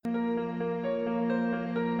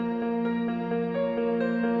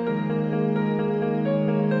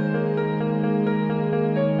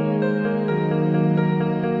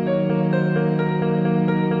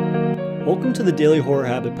Welcome to the Daily Horror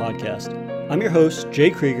Habit Podcast. I'm your host, Jay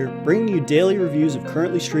Krieger, bringing you daily reviews of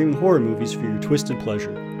currently streaming horror movies for your twisted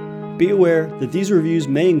pleasure. Be aware that these reviews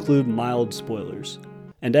may include mild spoilers.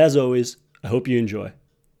 And as always, I hope you enjoy.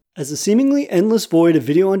 As the seemingly endless void of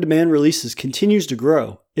video-on-demand releases continues to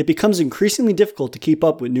grow, it becomes increasingly difficult to keep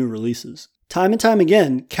up with new releases. Time and time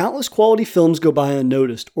again, countless quality films go by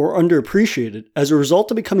unnoticed or underappreciated as a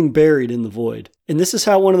result of becoming buried in the void. And this is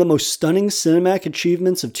how one of the most stunning cinematic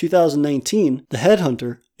achievements of 2019, The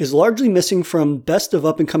Headhunter, is largely missing from best of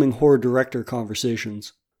up-and-coming horror director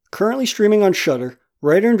conversations. Currently streaming on Shudder,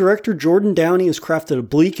 writer and director Jordan Downey has crafted a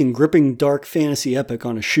bleak and gripping dark fantasy epic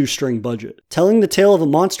on a shoestring budget, telling the tale of a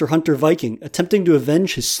monster hunter Viking attempting to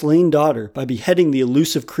avenge his slain daughter by beheading the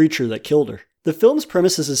elusive creature that killed her. The film's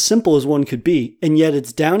premise is as simple as one could be, and yet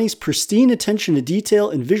it's Downey's pristine attention to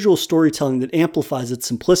detail and visual storytelling that amplifies its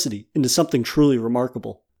simplicity into something truly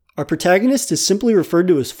remarkable. Our protagonist is simply referred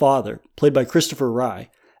to as Father, played by Christopher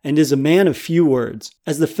Rye, and is a man of few words.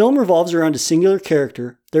 As the film revolves around a singular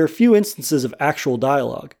character, there are few instances of actual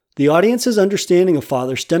dialogue. The audience's understanding of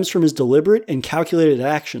Father stems from his deliberate and calculated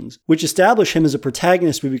actions, which establish him as a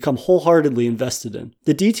protagonist we become wholeheartedly invested in.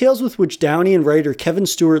 The details with which Downey and writer Kevin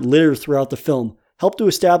Stewart litter throughout the film help to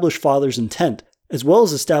establish Father's intent, as well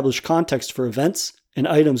as establish context for events and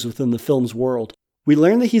items within the film's world. We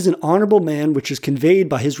learn that he's an honorable man, which is conveyed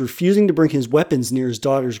by his refusing to bring his weapons near his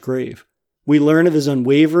daughter's grave. We learn of his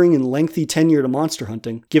unwavering and lengthy tenure to monster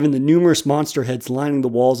hunting, given the numerous monster heads lining the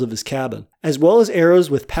walls of his cabin, as well as arrows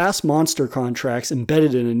with past monster contracts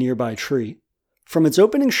embedded in a nearby tree. From its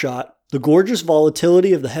opening shot, the gorgeous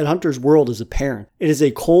volatility of the Headhunter's world is apparent. It is a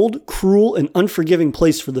cold, cruel, and unforgiving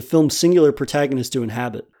place for the film's singular protagonist to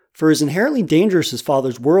inhabit. For as inherently dangerous as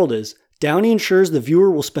Father's world is, Downey ensures the viewer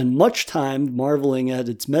will spend much time marveling at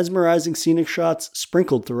its mesmerizing scenic shots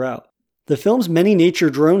sprinkled throughout. The film's many nature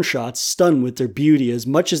drone shots stun with their beauty as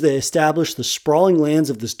much as they establish the sprawling lands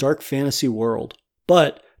of this dark fantasy world.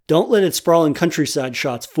 But don't let its sprawling countryside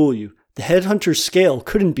shots fool you. The Headhunter's scale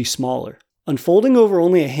couldn't be smaller. Unfolding over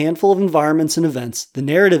only a handful of environments and events, the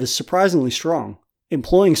narrative is surprisingly strong.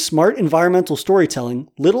 Employing smart environmental storytelling,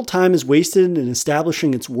 little time is wasted in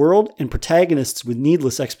establishing its world and protagonists with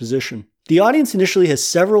needless exposition. The audience initially has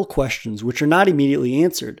several questions which are not immediately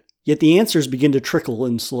answered, yet the answers begin to trickle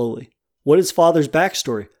in slowly. What is Father's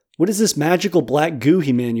backstory? What is this magical black goo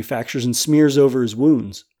he manufactures and smears over his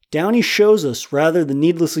wounds? Downey shows us rather than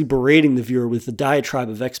needlessly berating the viewer with a diatribe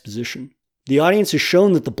of exposition. The audience is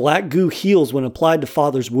shown that the black goo heals when applied to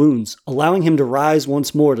Father's wounds, allowing him to rise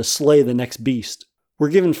once more to slay the next beast. We're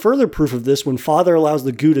given further proof of this when Father allows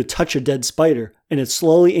the goo to touch a dead spider, and it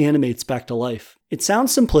slowly animates back to life. It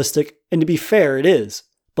sounds simplistic, and to be fair, it is.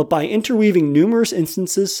 But by interweaving numerous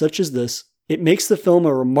instances such as this, it makes the film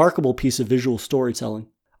a remarkable piece of visual storytelling.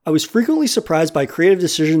 I was frequently surprised by creative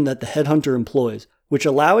decisions that the Headhunter employs, which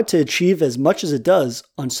allow it to achieve as much as it does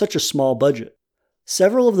on such a small budget.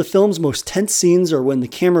 Several of the film's most tense scenes are when the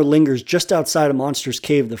camera lingers just outside a monster's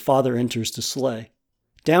cave that Father enters to slay.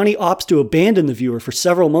 Downey opts to abandon the viewer for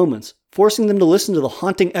several moments, forcing them to listen to the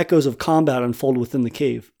haunting echoes of combat unfold within the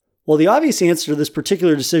cave. While the obvious answer to this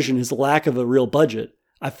particular decision is the lack of a real budget,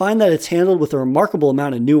 I find that it's handled with a remarkable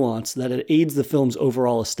amount of nuance that it aids the film's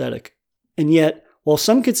overall aesthetic. And yet, while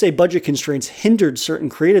some could say budget constraints hindered certain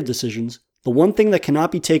creative decisions, the one thing that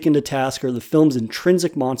cannot be taken to task are the film's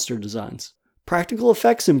intrinsic monster designs. Practical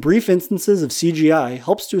effects and brief instances of CGI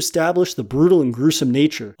helps to establish the brutal and gruesome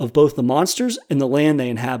nature of both the monsters and the land they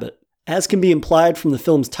inhabit. As can be implied from the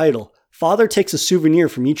film's title, Father takes a souvenir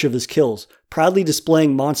from each of his kills, proudly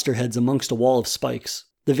displaying monster heads amongst a wall of spikes.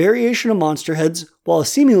 The variation of monster heads, while a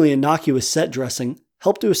seemingly innocuous set dressing,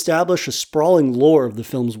 help to establish a sprawling lore of the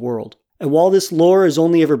film's world. And while this lore is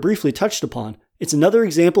only ever briefly touched upon, it's another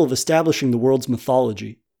example of establishing the world's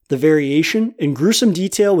mythology. The variation and gruesome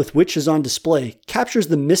detail with which is on display captures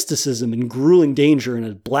the mysticism and grueling danger in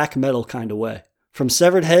a black metal kind of way. From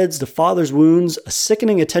severed heads to Father's wounds, a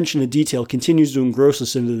sickening attention to detail continues to engross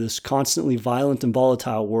us into this constantly violent and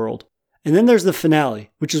volatile world. And then there's the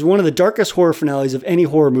finale, which is one of the darkest horror finales of any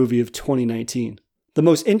horror movie of 2019. The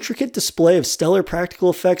most intricate display of stellar practical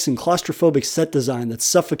effects and claustrophobic set design that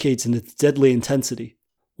suffocates in its deadly intensity.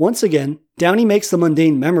 Once again, Downey makes the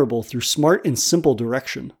mundane memorable through smart and simple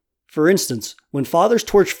direction. For instance, when Father's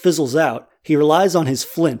torch fizzles out, he relies on his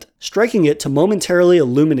flint, striking it to momentarily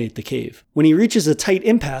illuminate the cave. When he reaches a tight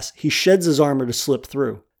impasse, he sheds his armor to slip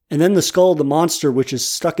through. And then the skull of the monster which has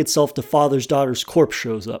stuck itself to Father's daughter's corpse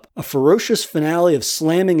shows up. A ferocious finale of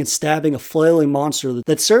slamming and stabbing a flailing monster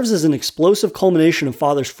that serves as an explosive culmination of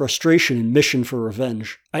Father's frustration and mission for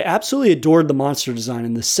revenge. I absolutely adored the monster design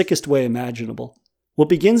in the sickest way imaginable. What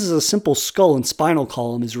begins as a simple skull and spinal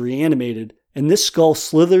column is reanimated, and this skull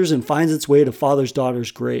slithers and finds its way to father's daughter's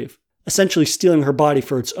grave, essentially stealing her body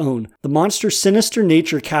for its own. The monster's sinister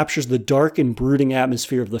nature captures the dark and brooding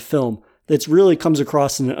atmosphere of the film that really comes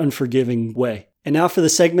across in an unforgiving way. And now for the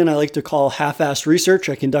segment I like to call half-assed research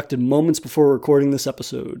I conducted moments before recording this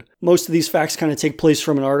episode. Most of these facts kind of take place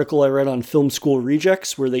from an article I read on Film School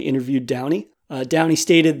Rejects where they interviewed Downey. Downey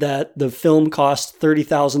stated that the film cost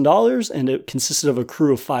 $30,000 and it consisted of a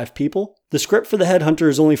crew of 5 people. The script for The Headhunter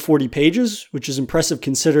is only 40 pages, which is impressive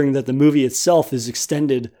considering that the movie itself is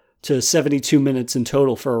extended to 72 minutes in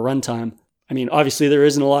total for a runtime. I mean, obviously there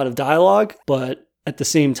isn't a lot of dialogue, but at the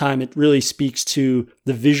same time, it really speaks to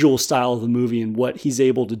the visual style of the movie and what he's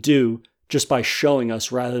able to do just by showing us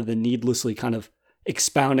rather than needlessly kind of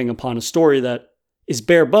expounding upon a story that is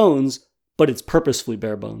bare bones, but it's purposefully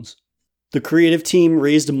bare bones. The creative team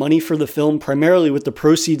raised money for the film primarily with the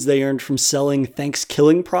proceeds they earned from selling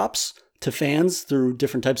Thanksgiving props to fans through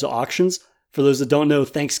different types of auctions. For those that don't know,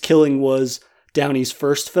 Thanksgiving was Downey's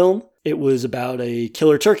first film. It was about a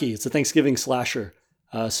killer turkey. It's a Thanksgiving slasher.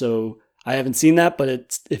 So I haven't seen that, but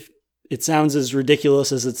if it sounds as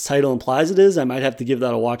ridiculous as its title implies it is, I might have to give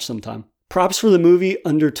that a watch sometime. Props for the movie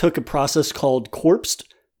undertook a process called corpsed,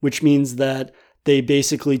 which means that they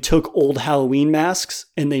basically took old Halloween masks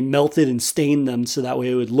and they melted and stained them so that way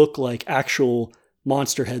it would look like actual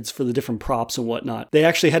monster heads for the different props and whatnot. They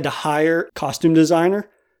actually had to hire a costume designer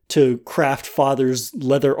to craft Father's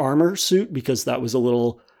leather armor suit because that was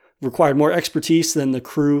required more expertise than the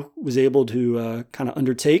crew was able to kind of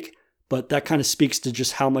undertake. But that kind of speaks to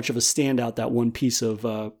just how much of a standout that one piece of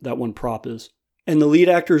that one prop is. And the lead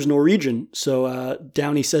actor is Norwegian. So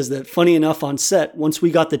Downey says that funny enough on set, once we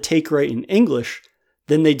got the take right in English,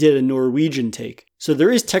 then they did a Norwegian take. So there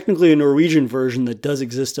is technically a Norwegian version that does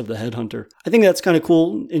exist of The Headhunter. I think that's kind of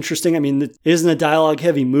cool, interesting. I mean, it isn't a dialogue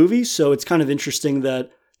heavy movie, so it's kind of interesting that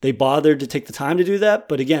they bothered to take the time to do that.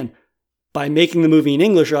 But again, by making the movie in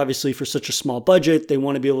English, obviously, for such a small budget, they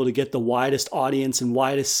want to be able to get the widest audience and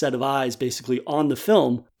widest set of eyes basically on the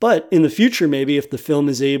film. But in the future, maybe if the film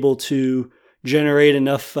is able to generate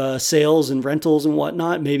enough sales and rentals and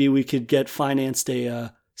whatnot, maybe we could get financed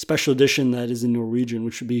a special edition that is in Norwegian,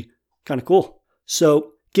 which would be kind of cool.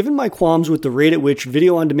 So, given my qualms with the rate at which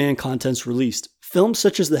video-on-demand content's released, films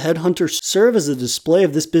such as The Headhunter serve as a display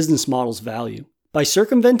of this business model's value. By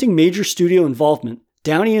circumventing major studio involvement,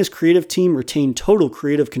 Downey and his creative team retain total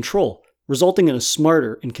creative control, resulting in a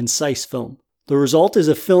smarter and concise film. The result is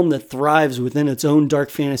a film that thrives within its own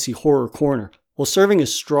dark fantasy horror corner, while serving a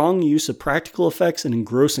strong use of practical effects and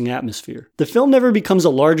engrossing atmosphere. The film never becomes a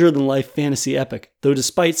larger-than-life fantasy epic, though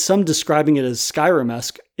despite some describing it as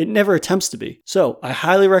Skyrim-esque, it never attempts to be. So, I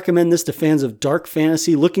highly recommend this to fans of dark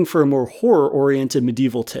fantasy looking for a more horror-oriented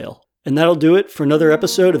medieval tale. And that'll do it for another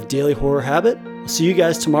episode of Daily Horror Habit. I'll see you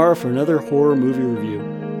guys tomorrow for another horror movie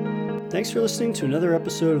review. Thanks for listening to another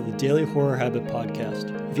episode of the Daily Horror Habit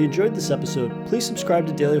podcast. If you enjoyed this episode, please subscribe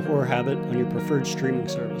to Daily Horror Habit on your preferred streaming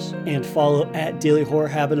service. And follow @Daily Horror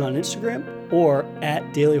Habit on Instagram or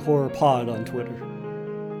 @Daily Horror Pod on Twitter.